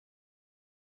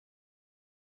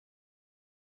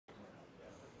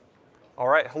All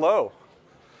right, hello.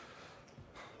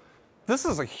 This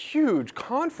is a huge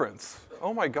conference.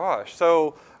 Oh my gosh.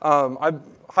 So,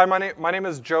 hi, my name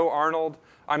is Joe Arnold.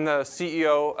 I'm the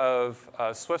CEO of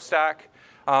SwiftStack.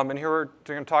 And here we're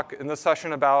going to talk in this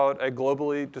session about a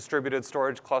globally distributed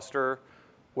storage cluster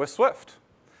with Swift.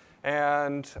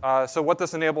 And so what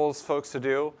this enables folks to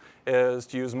do is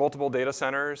to use multiple data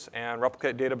centers and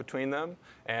replicate data between them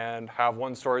and have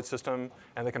one storage system,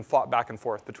 and they can flop back and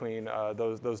forth between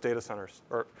those data centers,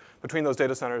 or between those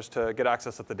data centers to get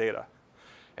access to the data.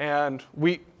 And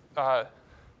we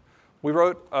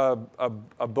wrote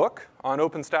a book on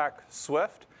OpenStack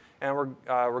Swift, and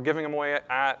we're giving them away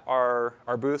at our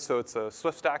booth, so it's a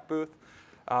SwiftStack booth.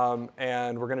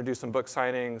 And we're going to do some book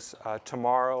signings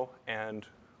tomorrow and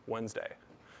Wednesday.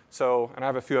 So, and I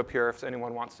have a few up here if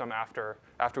anyone wants some after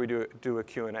we do a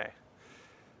Q&A.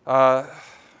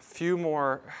 Few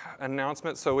more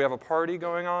announcements. So we have a party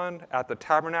going on at the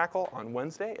Tabernacle on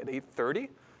Wednesday at 8:30.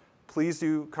 Please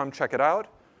do come check it out.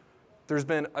 There's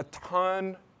been a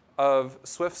ton of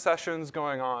Swift sessions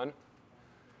going on.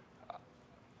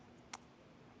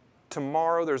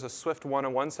 Tomorrow there's a Swift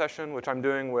 101 session, which I'm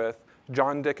doing with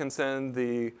John Dickinson,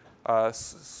 the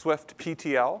Swift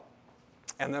PTL.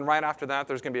 And then right after that,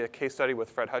 there's going to be a case study with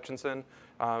Fred Hutchinson.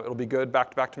 It'll be good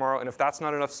back-to-back tomorrow. And if that's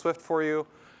not enough Swift for you,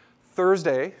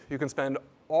 Thursday, you can spend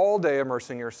all day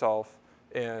immersing yourself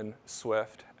in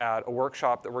Swift at a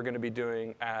workshop that we're going to be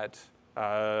doing at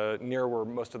near where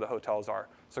most of the hotels are.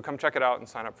 So come check it out and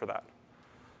sign up for that.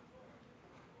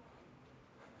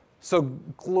 So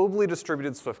globally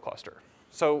distributed Swift cluster.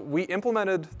 So we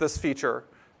implemented this feature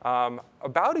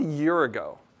about a year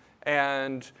ago.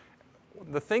 And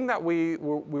the thing that we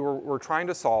were trying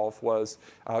to solve was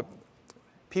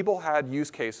people had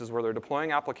use cases where they're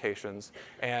deploying applications,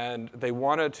 and they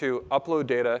wanted to upload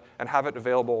data and have it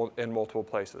available in multiple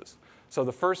places. So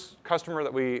the first customer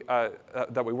that we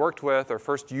worked with, or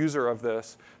first user of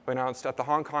this, we announced at the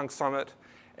Hong Kong Summit.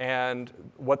 And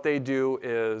what they do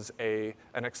is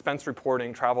an expense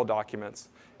reporting travel documents.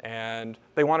 And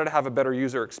they wanted to have a better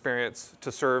user experience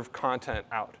to serve content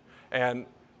out. And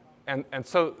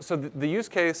so the use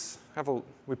case,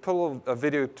 we put a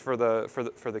video for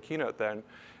the keynote then.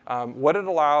 What it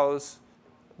allows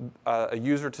a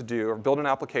user to do or build an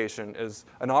application is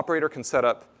an operator can set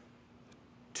up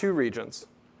 2 regions,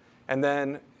 and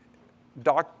then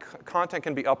content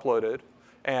can be uploaded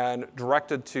and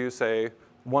directed to, say,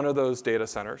 one of those data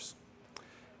centers.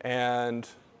 And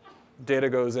data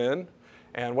goes in,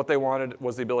 and what they wanted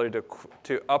was the ability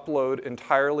to upload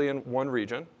entirely in one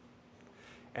region.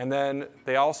 And then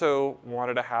they also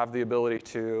wanted to have the ability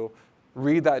to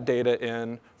read that data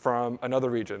in from another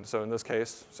region. So in this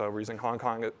case, so we're using Hong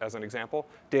Kong as an example,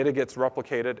 data gets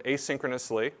replicated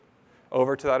asynchronously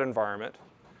over to that environment.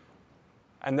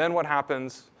 And then what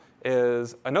happens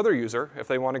is another user, if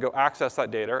they want to go access that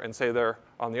data and say they're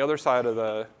on the other side of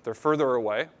they're further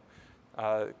away,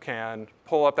 can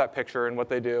pull up that picture, and what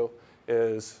they do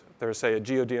is there's, say, a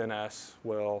GeoDNS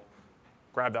will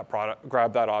grab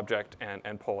that object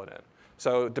and pull it in.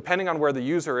 So depending on where the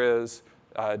user is,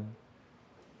 the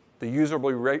user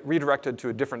will be redirected to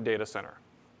a different data center.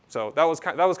 So that was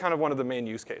kind of one of the main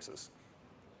use cases.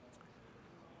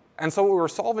 And so what we were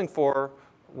solving for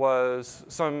was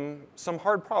some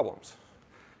hard problems.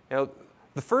 The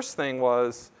first thing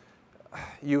was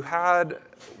you had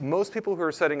most people who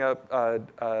were setting up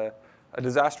a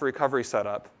disaster recovery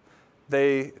setup.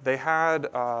 They had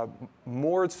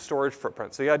more storage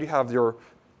footprint. So you have your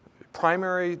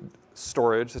primary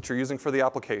storage that you're using for the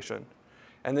application.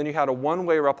 And then you had a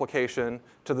one-way replication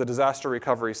to the disaster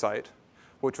recovery site,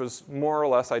 which was more or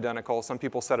less identical. Some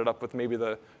people set it up with maybe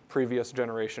the previous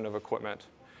generation of equipment.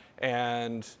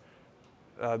 And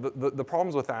the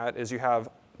problems with that is you have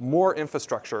more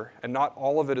infrastructure, and not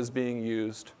all of it is being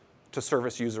used to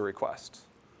service user requests.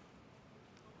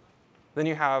 Then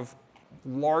you have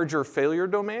larger failure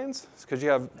domains, because you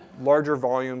have larger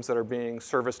volumes that are being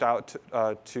serviced out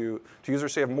to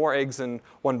users. So you have more eggs in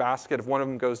one basket. If one of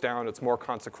them goes down, it's more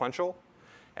consequential.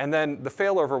 And then the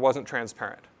failover wasn't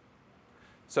transparent.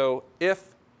 So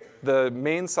if the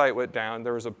main site went down,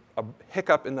 there was a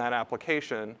hiccup in that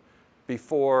application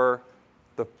before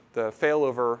the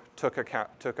failover took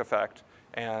effect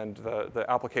and the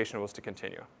application was to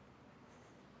continue.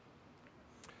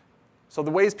 So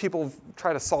the ways people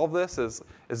try to solve this is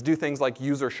do things like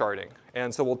user sharding.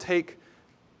 And so we'll take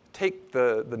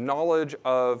the knowledge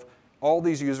of all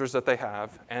these users that they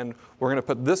have, and we're going to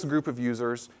put this group of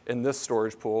users in this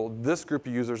storage pool, this group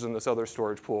of users in this other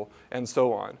storage pool, and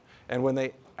so on. And when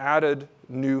they added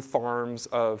new farms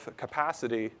of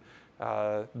capacity,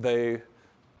 they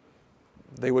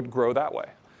they would grow that way.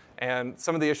 And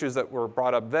some of the issues that were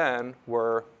brought up then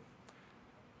were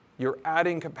you're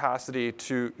adding capacity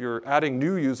to, you're adding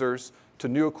new users to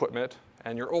new equipment,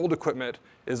 and your old equipment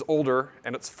is older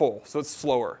and it's full, so it's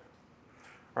slower,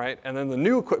 right? And then the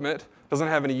new equipment doesn't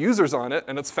have any users on it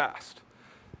and it's fast.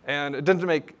 And it didn't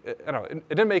make, it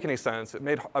didn't make any sense. It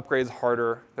made upgrades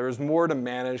harder. There was more to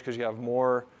manage because you have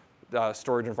more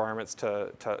storage environments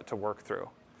to work through.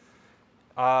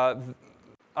 The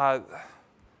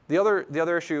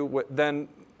other issue then,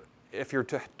 if you're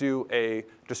to do a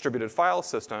distributed file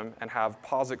system and have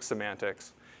POSIX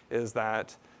semantics, is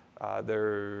that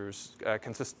there's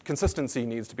consistency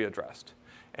needs to be addressed.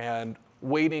 And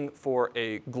waiting for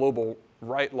a global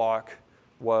write lock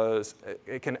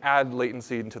it can add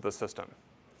latency into the system.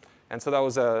 And so that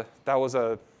was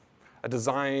a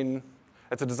design,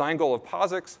 it's a design goal of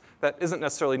POSIX that isn't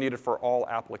necessarily needed for all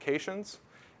applications.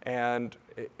 And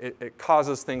it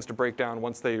causes things to break down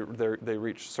once they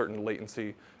reach certain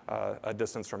latency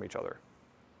distance from each other.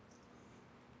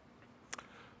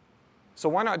 So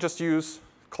why not just use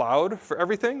cloud for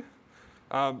everything?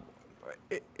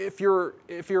 If you're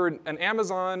an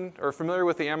Amazon or familiar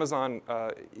with the Amazon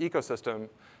ecosystem,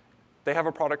 they have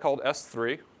a product called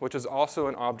S3, which is also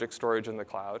an object storage in the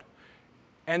cloud.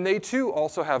 And they too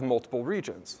also have multiple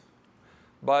regions.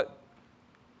 But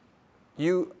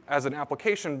you, as an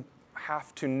application,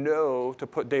 have to know to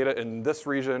put data in this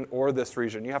region or this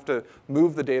region. You have to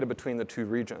move the data between the two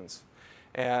regions.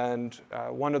 And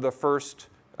one of the first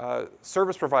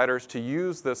service providers to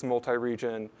use this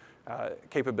multi-region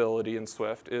capability in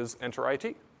Swift is Enter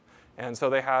IT. And so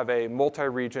they have a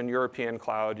multi-region European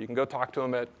cloud. You can go talk to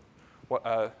them at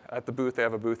the booth. They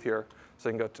have a booth here, so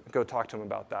you can go talk to them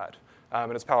about that.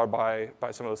 And it's powered by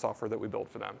some of the software that we built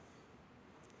for them.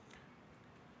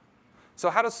 So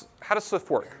how does Swift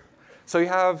work? So you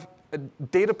have a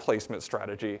data placement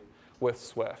strategy with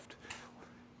Swift.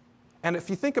 And if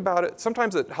you think about it,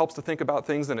 sometimes it helps to think about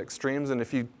things in extremes. And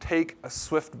if you take a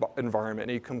Swift environment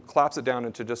and you can collapse it down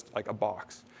into just like a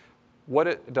box, what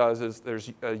it does is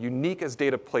there's a unique as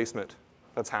data placement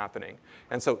that's happening.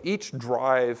 And so each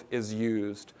drive is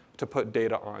used to put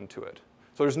data onto it.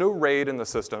 So there's no RAID in the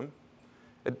system.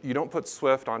 You don't put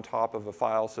Swift on top of a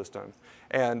file system.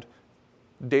 And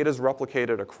data is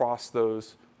replicated across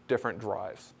those different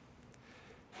drives.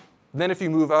 Then if you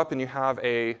move up and you have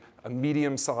a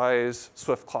medium-sized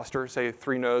Swift cluster, say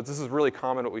 3 nodes, this is really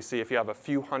common what we see if you have a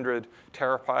few hundred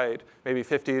terabyte, maybe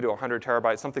 50 to 100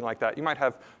 terabytes, something like that. You might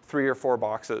have 3 or 4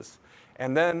 boxes.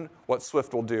 And then what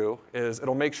Swift will do is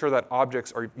it'll make sure that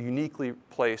objects are uniquely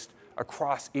placed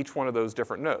across each one of those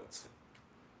different nodes.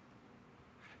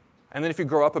 And then if you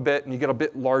grow up a bit and you get a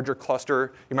bit larger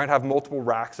cluster, you might have multiple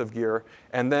racks of gear.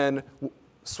 And then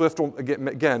Swift will,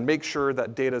 again, make sure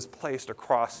that data is placed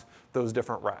across those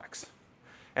different racks.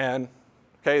 And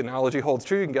okay, analogy holds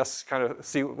true. You can kind of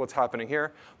see what's happening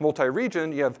here.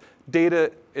 Multi-region, you have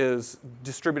data is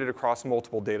distributed across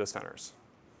multiple data centers.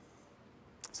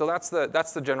 So that's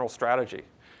the general strategy.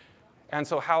 And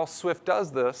so how Swift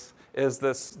does this is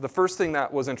the first thing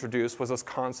that was introduced was this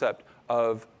concept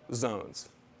of zones.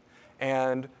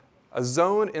 And a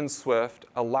zone in Swift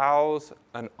allows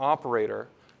an operator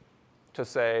to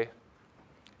say,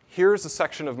 here's a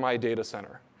section of my data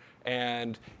center.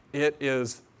 And it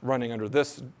is running under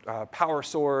this power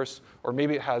source, or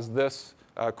maybe it has this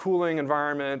cooling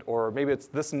environment, or maybe it's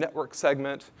this network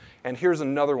segment, and here's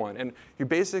another one. And you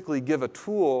basically give a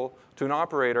tool to an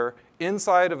operator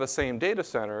inside of a same data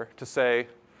center to say,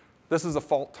 this is a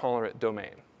fault-tolerant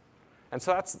domain. And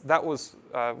so that was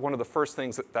one of the first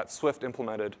things that Swift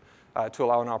implemented to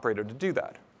allow an operator to do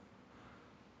that.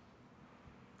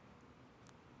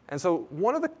 And so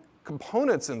one of the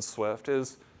components in Swift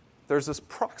is there's this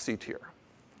proxy tier.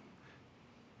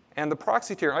 And the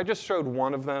proxy tier, I just showed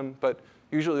one of them, but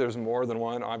usually there's more than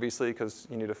one, obviously, because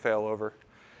you need to failover.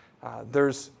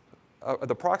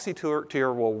 The proxy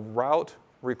tier will route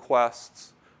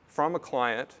requests from a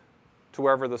client to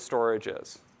wherever the storage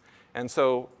is. And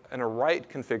so in a write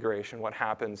configuration, what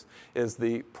happens is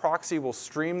the proxy will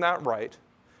stream that write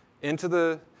into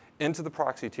the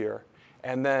proxy tier,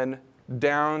 and then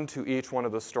down to each one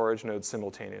of the storage nodes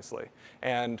simultaneously.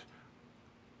 And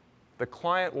the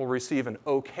client will receive an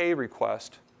OK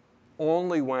request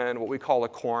only when what we call a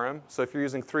quorum. So if you're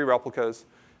using 3 replicas,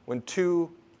 when 2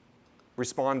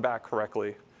 respond back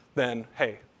correctly, then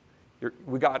hey,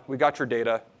 we got your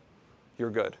data, you're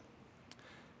good.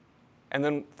 And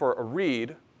then for a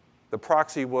read, the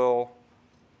proxy will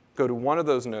go to one of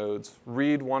those nodes,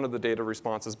 read one of the data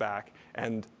responses back,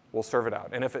 and we'll serve it out.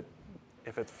 And if it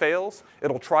fails,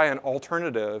 it'll try an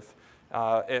alternative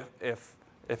if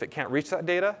if it can't reach that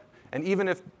data. And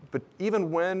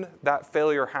even when that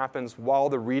failure happens while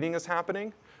the reading is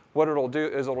happening, what it'll do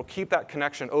is it'll keep that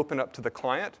connection open up to the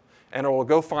client, and it'll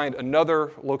go find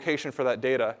another location for that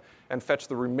data and fetch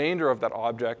the remainder of that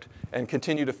object and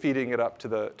continue to feeding it up to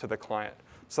the client.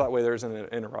 So that way there's an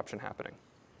interruption happening.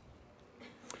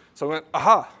 So we went,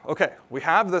 aha, OK, we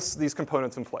have these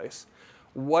components in place.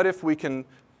 What if we can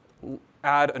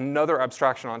add another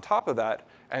abstraction on top of that?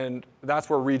 And that's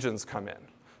where regions come in.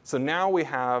 So now we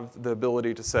have the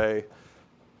ability to say,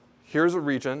 here's a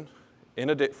region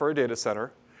for a data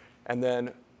center, and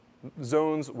then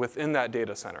zones within that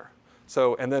data center.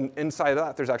 So, and then inside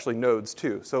that, there's actually nodes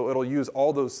too. So it'll use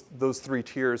all those three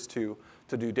tiers to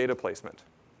do data placement.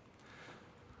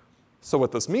 So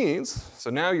what this means, so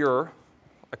now you're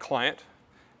a client,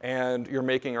 and you're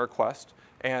making a request.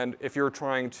 And if you're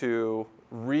trying to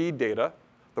read data,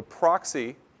 the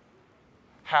proxy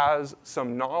has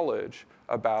some knowledge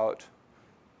about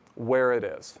where it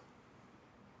is.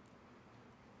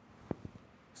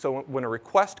 So when a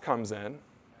request comes in,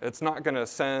 it's not going to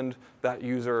send that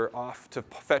user off to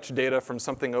fetch data from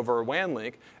something over a WAN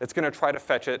link. It's going to try to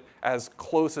fetch it as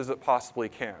close as it possibly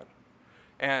can.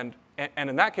 And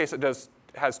in that case, it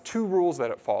has two rules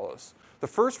that it follows. The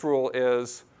first rule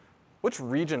is, which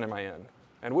region am I in?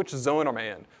 And which zone am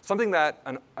I in? Something that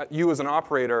you as an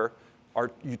operator,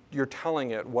 you're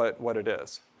telling it what it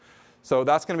is. So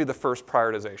that's going to be the first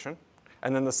prioritization.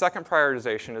 And then the second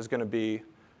prioritization is going to be,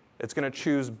 it's going to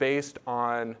choose based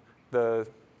on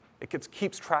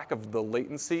keeps track of the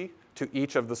latency to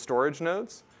each of the storage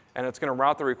nodes. And it's going to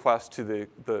route the request to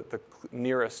the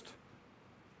nearest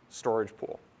storage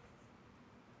pool.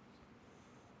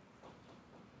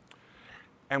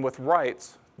 And with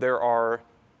writes, there are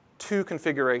two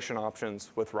configuration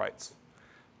options with writes.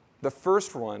 The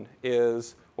first one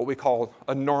is what we call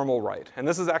a normal write. And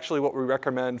this is actually what we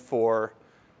recommend for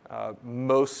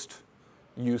most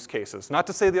use cases. Not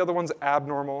to say the other one's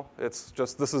abnormal. It's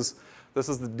just this is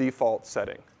the default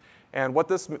setting. And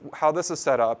how this is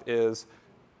set up is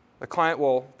the client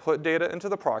will put data into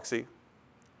the proxy,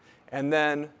 and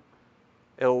then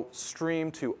it'll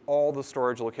stream to all the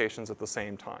storage locations at the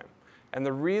same time. And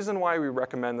the reason why we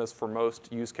recommend this for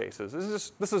most use cases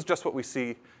is this is just what we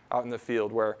see out in the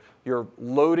field, where you're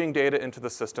loading data into the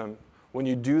system. When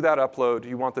you do that upload,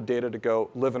 you want the data to go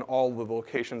live in all the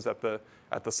locations at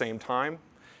the same time.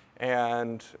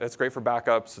 And it's great for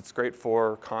backups. It's great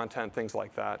for content, things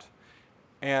like that.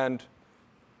 And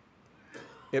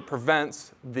it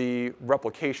prevents the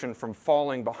replication from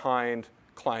falling behind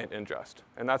client ingest.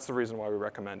 And that's the reason why we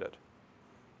recommend it.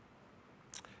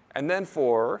 And then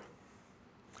for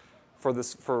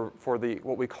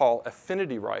what we call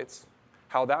affinity writes,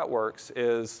 how that works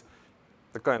is,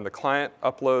 again, the client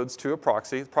uploads to a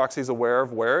proxy. The proxy is aware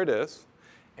of where it is.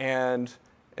 And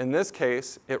in this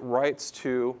case, it writes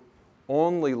to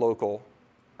only local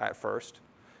at first.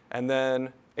 And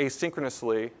then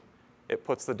asynchronously, it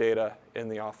puts the data in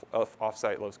the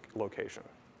offsite location.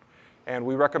 And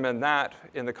we recommend that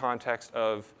in the context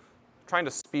of trying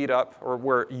to speed up, or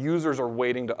where users are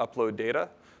waiting to upload data.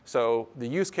 So the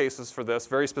use cases for this,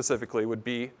 very specifically, would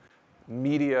be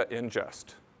media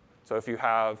ingest. So if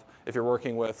you're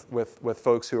working with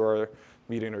folks who are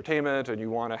media entertainment and you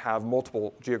want to have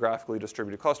multiple geographically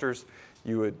distributed clusters,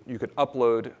 you could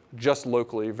upload just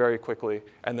locally very quickly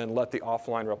and then let the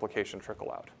offline replication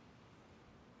trickle out.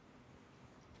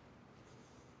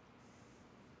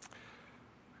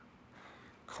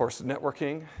 Of course,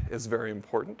 networking is very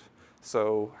important.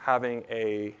 So having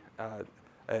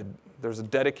there's a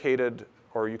dedicated,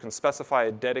 or you can specify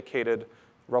a dedicated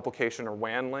replication or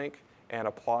WAN link and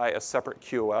apply a separate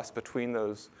QoS between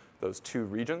those two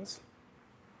regions.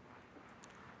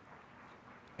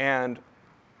 And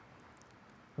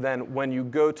then when you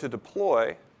go to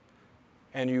deploy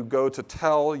and you go to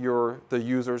tell the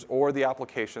users or the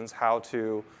applications how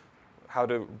to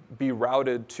be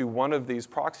routed to one of these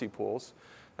proxy pools,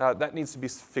 that needs to be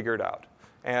figured out.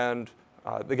 And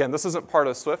again, this isn't part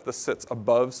of Swift. This sits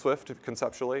above Swift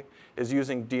conceptually, is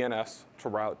using DNS to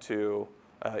route to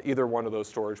either one of those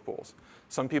storage pools.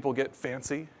 Some people get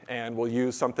fancy and will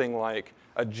use something like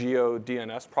a geo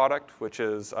DNS product, which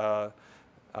is like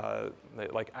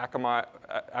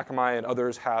Akamai and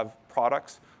others have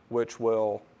products which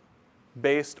will,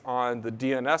 based on the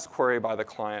DNS query by the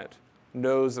client,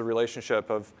 knows the relationship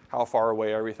of how far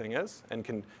away everything is and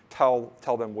can tell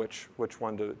them which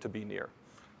one to be near.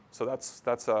 So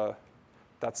that's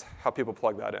how people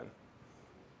plug that in.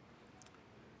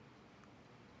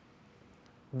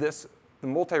 The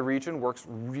multi-region works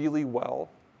really well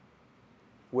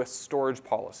with storage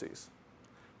policies.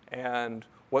 And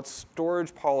what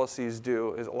storage policies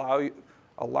do is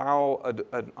allow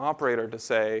an operator to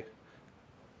say,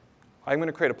 I'm going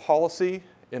to create a policy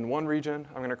in one region,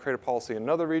 I'm going to create a policy in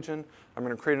another region, I'm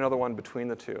going to create another one between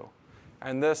the two.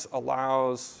 And this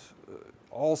allows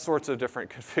all sorts of different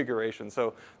configurations.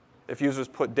 So if users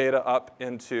put data up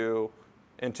into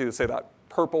say, that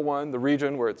purple one, the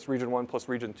region where it's region 1 plus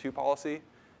region 2 policy,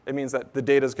 it means that the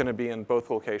data is going to be in both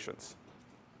locations.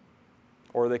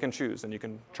 Or they can choose, and you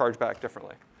can charge back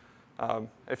differently.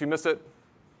 If you missed it,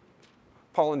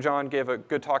 Paul and John gave a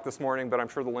good talk this morning, but I'm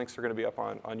sure the links are going to be up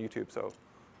on YouTube, so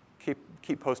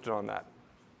keep posted on that.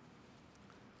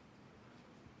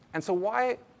 And so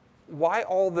why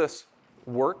all this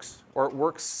works, or it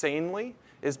works sanely,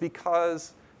 is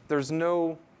because there's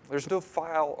no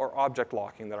file or object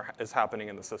locking that is happening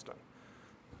in the system.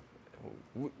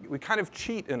 We kind of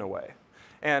cheat in a way.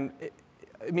 And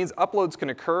it means uploads can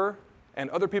occur, and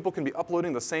other people can be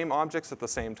uploading the same objects at the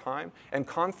same time, and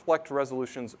conflict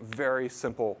resolution's very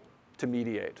simple to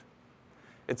mediate.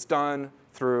 It's done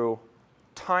through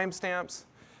timestamps,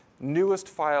 newest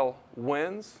file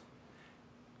wins,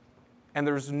 and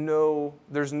there's no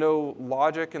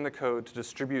logic in the code to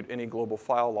distribute any global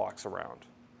file locks around.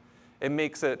 It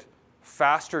makes it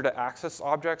faster to access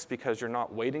objects because you're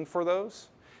not waiting for those,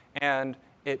 and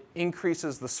it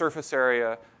increases the surface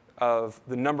area of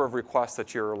the number of requests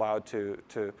that you're allowed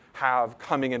to have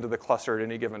coming into the cluster at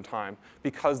any given time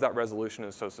because that resolution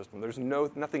is so system. There's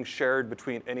nothing shared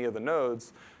between any of the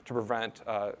nodes to prevent,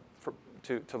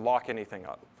 to lock anything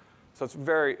up. So it's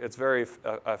very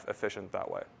efficient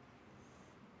that way.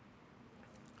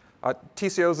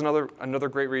 TCO is another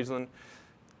great reason.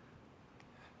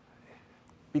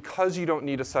 Because you don't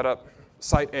need to set up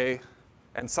site A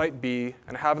and site B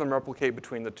and have them replicate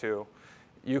between the two,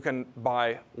 you can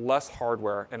buy less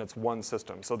hardware and it's one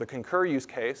system. So the Concur use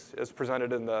case is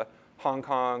presented in the Hong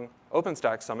Kong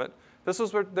OpenStack Summit. This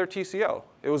was their TCO.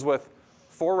 It was with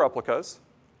 4 replicas.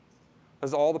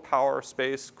 There's all the power,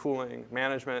 space, cooling,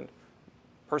 management,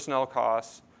 personnel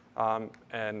costs,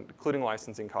 and including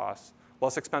licensing costs.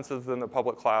 Less expensive than the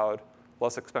public cloud,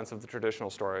 less expensive than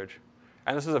traditional storage.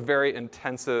 And this is a very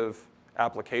intensive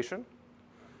application.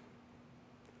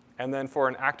 And then for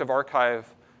an active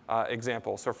archive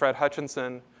example, so Fred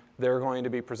Hutchinson, they're going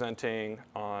to be presenting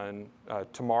on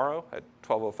tomorrow at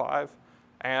 12:05.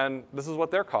 And this is what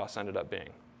their costs ended up being.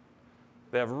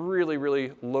 They have really,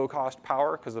 really low cost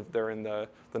power because they're in the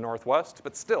Northwest,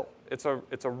 but still, it's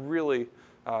a really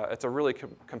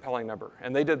compelling number.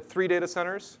 And they did 3 data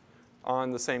centers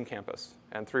on the same campus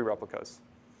and 3 replicas.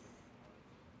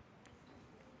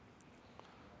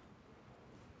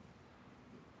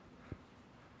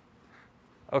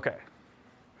 OK.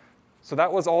 So that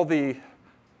was all the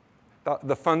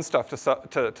fun stuff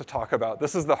to talk about.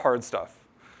 This is the hard stuff.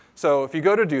 So if you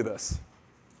go to do this,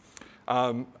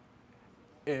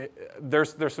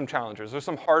 there's some challenges. There's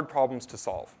some hard problems to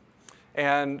solve.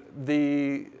 And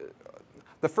the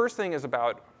first thing is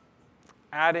about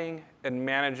adding and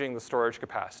managing the storage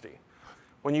capacity.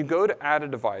 When you go to add a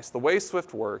device, the way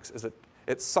Swift works is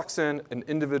it sucks in an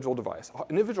individual device, an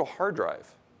individual hard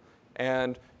drive.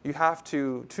 And you have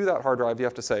to that hard drive, you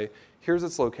have to say, here's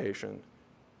its location,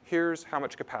 here's how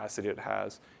much capacity it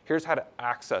has, here's how to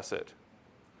access it.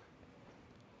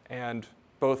 And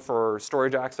both for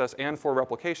storage access and for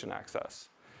replication access.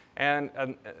 And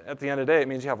at the end of the day, it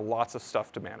means you have lots of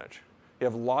stuff to manage. You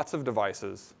have lots of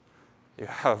devices. You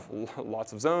have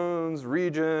lots of zones,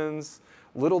 regions,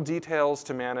 little details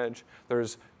to manage.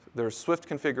 There's Swift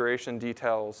configuration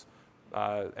details.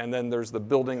 And then there's the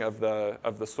building of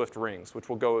the Swift rings, which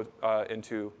we'll go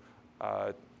into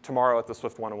tomorrow at the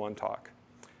Swift 101 talk.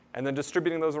 And then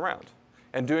distributing those around.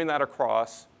 And doing that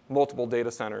across multiple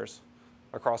data centers,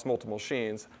 across multiple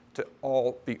machines, to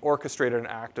all be orchestrated and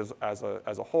act as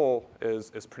a whole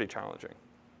is pretty challenging.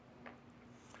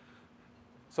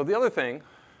 So the other thing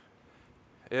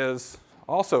is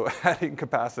also adding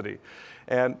capacity.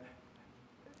 And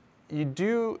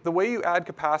the way you add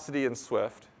capacity in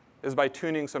Swift is by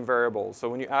tuning some variables. So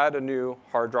when you add a new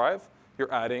hard drive,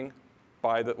 you're adding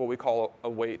by what we call a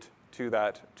weight to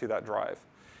that drive.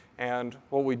 And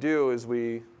what we do is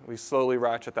we slowly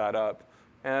ratchet that up.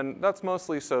 And that's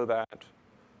mostly so that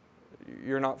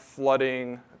you're not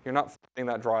flooding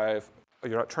that drive,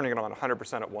 you're not turning it on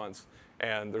 100% at once,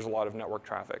 and there's a lot of network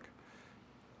traffic.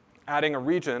 Adding a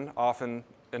region often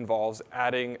involves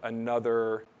adding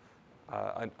another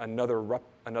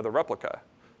replica.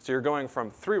 So you're going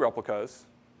from 3 replicas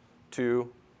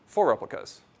to 4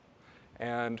 replicas.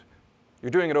 And you're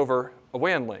doing it over a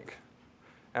WAN link.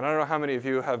 And I don't know how many of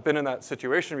you have been in that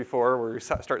situation before where you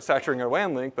start saturating a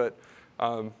WAN link, but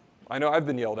I know I've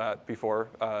been yelled at before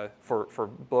for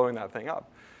blowing that thing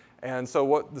up. And so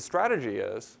what the strategy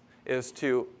is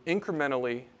to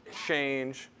incrementally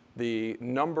change the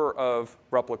number of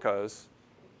replicas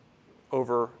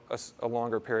over a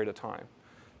longer period of time.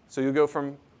 So you go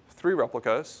from 3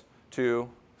 replicas to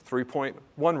 3.1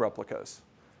 replicas.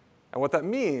 And what that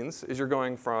means is you're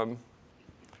going from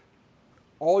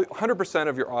 100%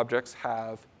 of your objects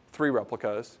have 3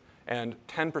 replicas, and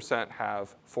 10%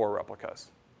 have 4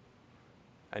 replicas.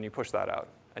 And you push that out,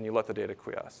 and you let the data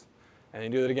quiesce. And you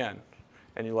do it again,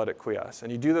 and you let it quiesce.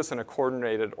 And you do this in a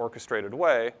coordinated, orchestrated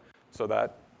way so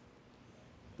that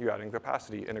you're adding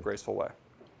capacity in a graceful way.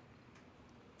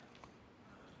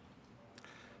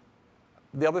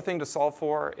 The other thing to solve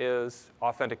for is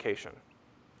authentication.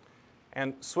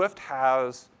 And Swift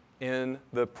has, in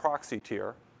the proxy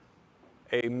tier,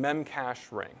 a memcache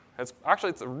ring. It's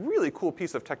a really cool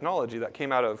piece of technology that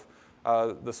came out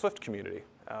of the Swift community.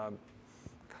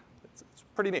 It's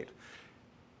pretty neat.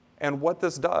 And what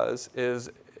this does is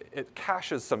it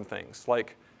caches some things,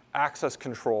 like access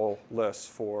control lists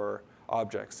for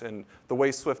objects. And the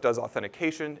way Swift does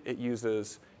authentication, it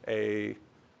uses a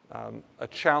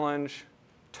challenge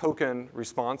token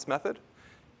response method.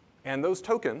 And those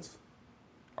tokens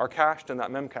are cached in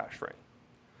that memcache ring.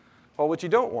 Well, what you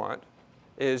don't want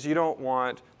is you don't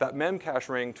want that memcache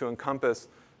ring to encompass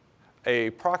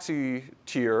a proxy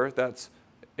tier that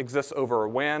exists over a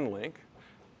WAN link,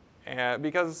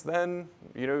 because then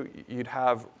you'd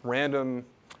have random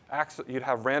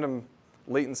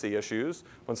latency issues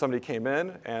when somebody came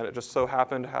in and it just so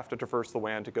happened to have to traverse the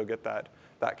WAN to go get that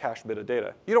cached bit of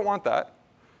data. You don't want that,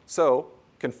 so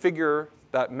configure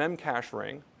that memcache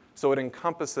ring so it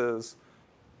encompasses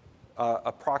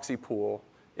a proxy pool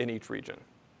in each region.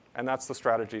 And that's the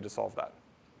strategy to solve that.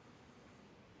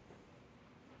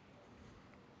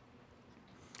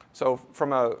 So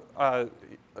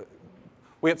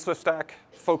we at SwiftStack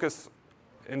focus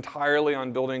entirely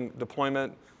on building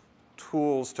deployment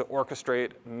tools to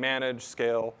orchestrate, manage,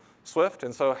 scale Swift.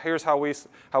 And so here's how we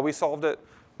solved it.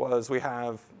 Was we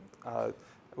have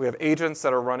agents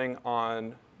that are running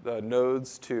on the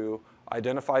nodes to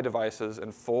identify devices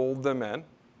and fold them in,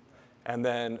 and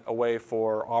then a way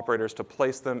for operators to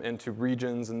place them into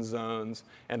regions and zones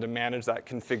and to manage that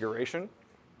configuration.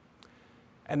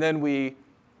 And then we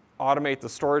automate the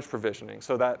storage provisioning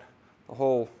so that the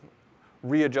whole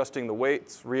readjusting the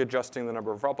weights, readjusting the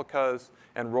number of replicas,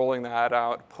 and rolling that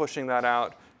out, pushing that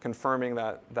out, confirming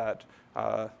that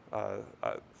the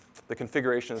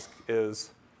configuration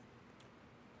is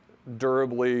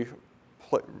durably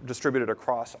distributed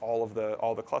across all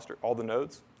the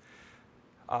nodes.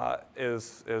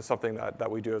 Is something that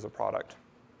we do as a product.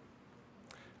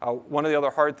 One of the other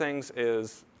hard things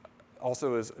is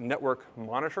network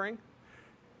monitoring,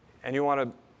 and you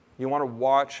want to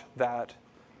watch that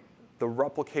the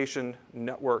replication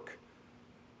network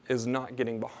is not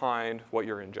getting behind what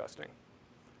you're ingesting,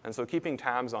 and so keeping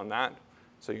tabs on that,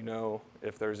 so you know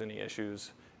if there's any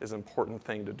issues, is an important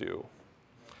thing to do.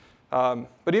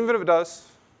 But even if it does.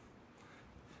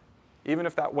 Even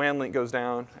if that WAN link goes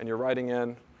down and you're writing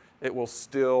in, it will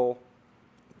still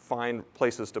find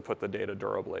places to put the data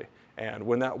durably. And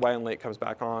when that WAN link comes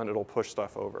back on, it'll push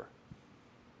stuff over.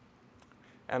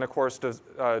 And of course,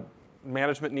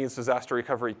 management needs disaster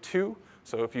recovery too.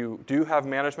 So if you do have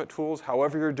management tools,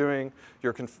 however you're doing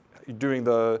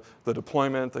the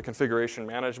deployment, the configuration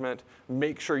management,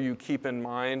 make sure you keep in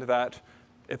mind that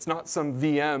it's not some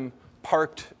VM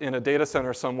parked in a data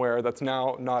center somewhere that's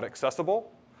now not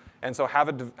accessible. And so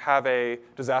have a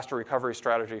disaster recovery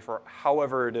strategy for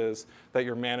however it is that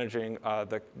you're managing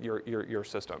your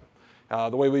system.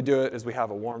 The way we do it is we have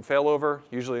a warm failover,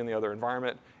 usually in the other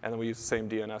environment, and then we use the same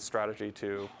DNS strategy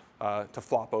to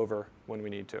flop over when we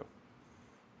need to.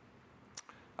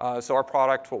 So our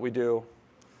product, what we do,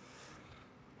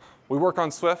 we work on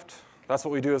Swift. That's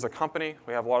what we do as a company.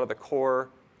 We have a lot of the core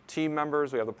team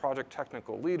members. We have the project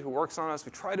technical lead who works on us.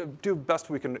 We try to do the best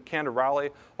we can to rally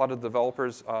a lot of the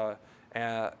developers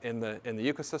in the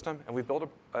ecosystem, and we built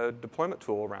a deployment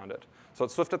tool around it. So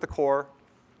it's Swift at the core,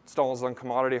 installs on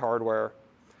commodity hardware.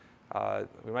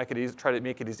 We try to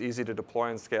make it as easy to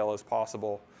deploy and scale as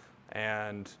possible,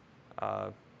 and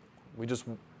we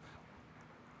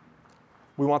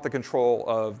want the control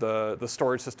of the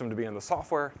storage system to be in the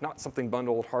software, not something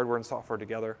bundled hardware and software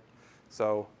together.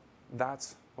 So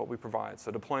that's what we provide.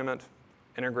 So deployment,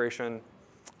 integration,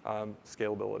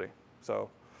 scalability. So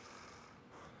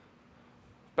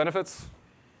benefits,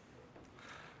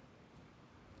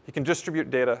 you can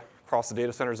distribute data across the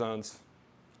data center zones,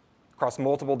 across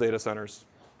multiple data centers.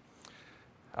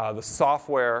 The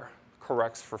software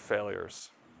corrects for failures.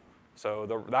 So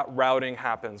that routing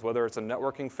happens, whether it's a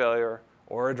networking failure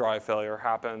or a drive failure,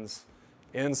 happens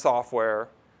in software.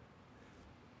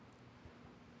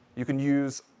 You can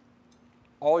use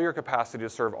all your capacity to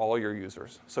serve all your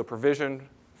users. So provision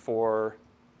for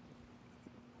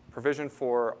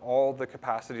all the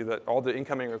capacity, all the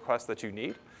incoming requests that you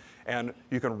need, and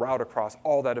you can route across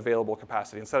all that available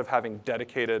capacity instead of having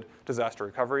dedicated disaster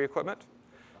recovery equipment.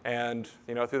 And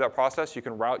through that process, you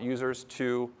can route users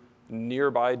to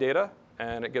nearby data,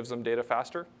 and it gives them data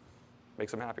faster,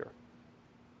 makes them happier.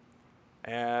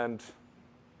 And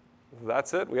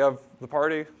that's it. We have the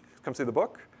party. Come see the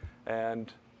book.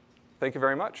 And thank you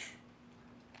very much.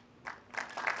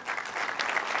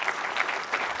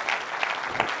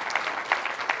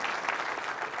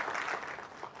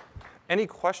 Any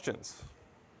questions?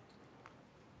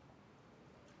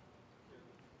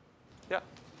 Yeah.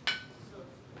 So,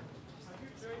 have you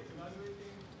tried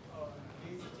evaluating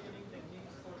lazy chaining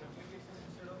techniques for replication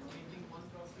instead of making one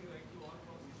proxy like to all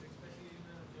proxies, especially in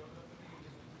a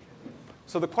geographically?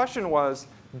 So the question was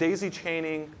daisy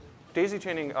chaining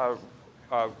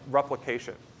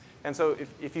replication. And so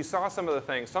if you saw some of the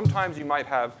things, sometimes you might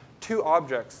have two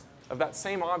objects of that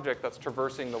same object that's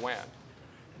traversing the WAN.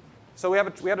 So we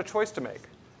had a choice to make.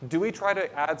 Do we try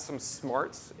to add some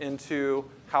smarts into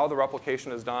how the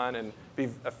replication is done and be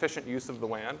efficient use of the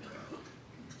WAN?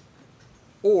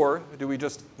 Or do we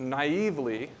just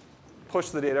naively push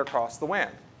the data across the WAN?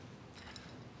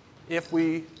 If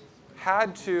we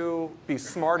had to be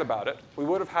smart about it, we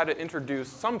would have had to introduce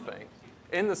something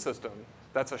in the system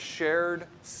that's a shared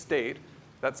state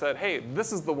that said, hey,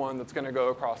 this is the one that's going to go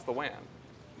across the WAN.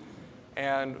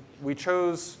 And we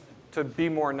chose to be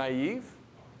more naive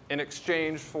in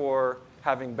exchange for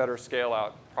having better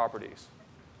scale-out properties.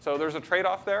 So there's a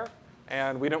trade-off there,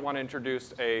 and we didn't want to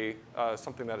introduce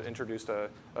something that introduced a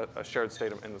shared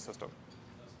state in the system.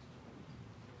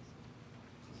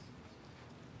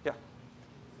 Yeah?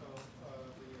 So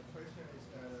the question is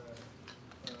that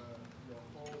your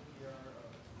whole PR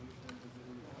solution, does it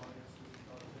require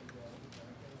SwiftStack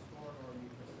backend store, or you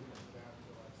can adapt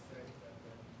to like safe and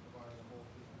then provide the whole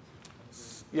thing?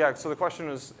 Yeah, so the question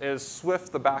is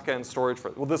Swift the backend storage for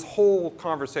it? Well, this whole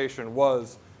conversation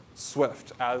was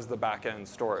Swift as the backend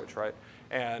storage, right?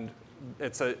 And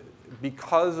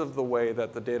because of the way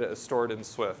that the data is stored in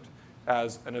Swift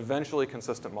as an eventually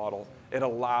consistent model, it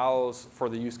allows for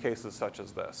the use cases such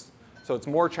as this. So it's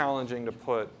more challenging to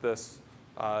put this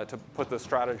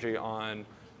strategy on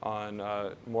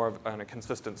a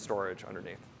consistent storage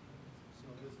underneath. So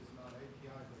this is not API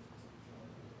based.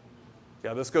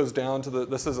 Yeah, this goes down to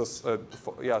this is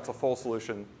it's a full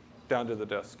solution down to the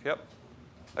disk. Yep.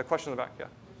 A question in the back, yeah.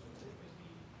 Is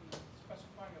the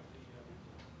specifying of the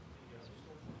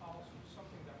storage policy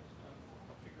something that is done for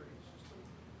configuring the system,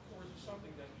 or is it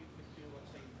something that you could do, let's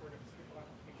say, for a particular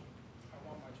application, I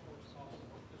want my storage policy to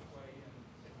work this way, and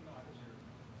if not, is there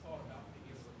thought about being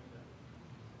able to do that?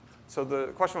 So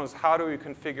the question was, how do we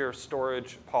configure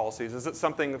storage policies? Is it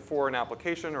something for an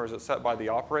application, or is it set by the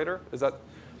operator?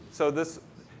 So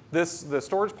the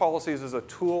storage policies is a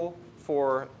tool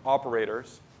for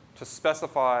operators to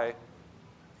specify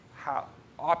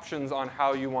options on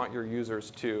how you want your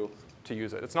users to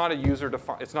use it. It's not a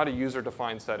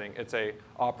user-defined setting. It's a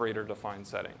operator-defined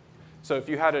setting. So if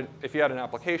you had an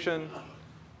application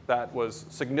that was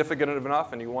significant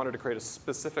enough and you wanted to create a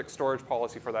specific storage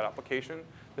policy for that application,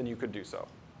 then you could do so.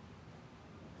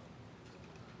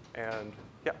 And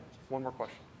yeah, one more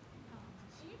question.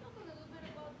 Can you talk a little bit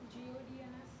about the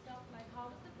GeoDNS stuff? Like, how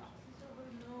does the proxy server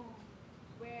know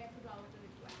where to route the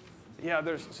request? Yeah,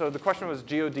 so the question was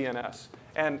GeoDNS.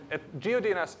 And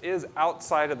GeoDNS is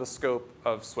outside of the scope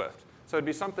of Swift. So it'd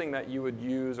be something that you would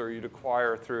use or you'd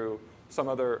acquire through some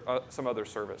other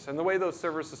service. And the way those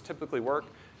services typically work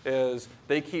is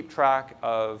they keep track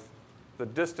of the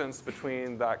distance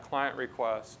between that client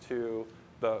request to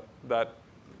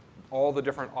all the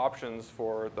different options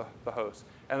for the host.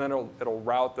 And then it'll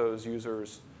route those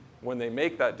users when they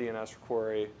make that DNS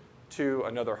query to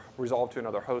resolve to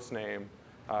another host name,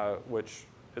 which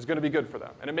is going to be good for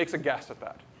them. And it makes a guess at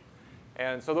that.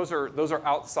 And so those are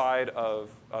outside of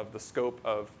the scope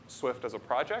of Swift as a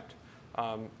project.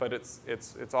 But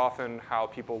it's often how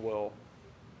people will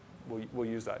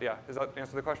use that. Yeah, does that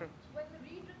answer the question? When the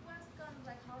read request comes,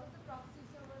 like, how does the proxy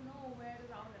server know where to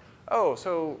route it? Oh,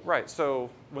 so right. So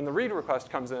when the read request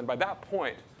comes in, by that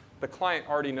point, the client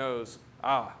already knows,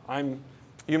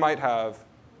 you might have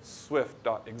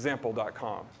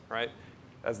swift.example.com, right,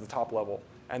 as the top level.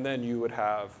 And then you would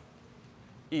have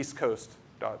East Coast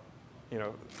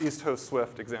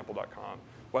Swift example.com,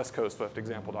 West Coast Swift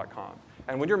example.com.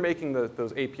 And when you're making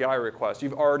those API requests,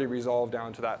 you've already resolved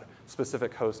down to that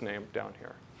specific host name down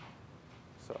here.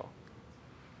 So,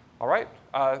 all right.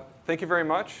 Thank you very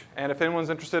much. And if anyone's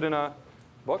interested in a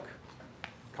book,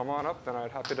 come on up, and I'd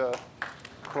be happy to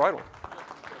provide one.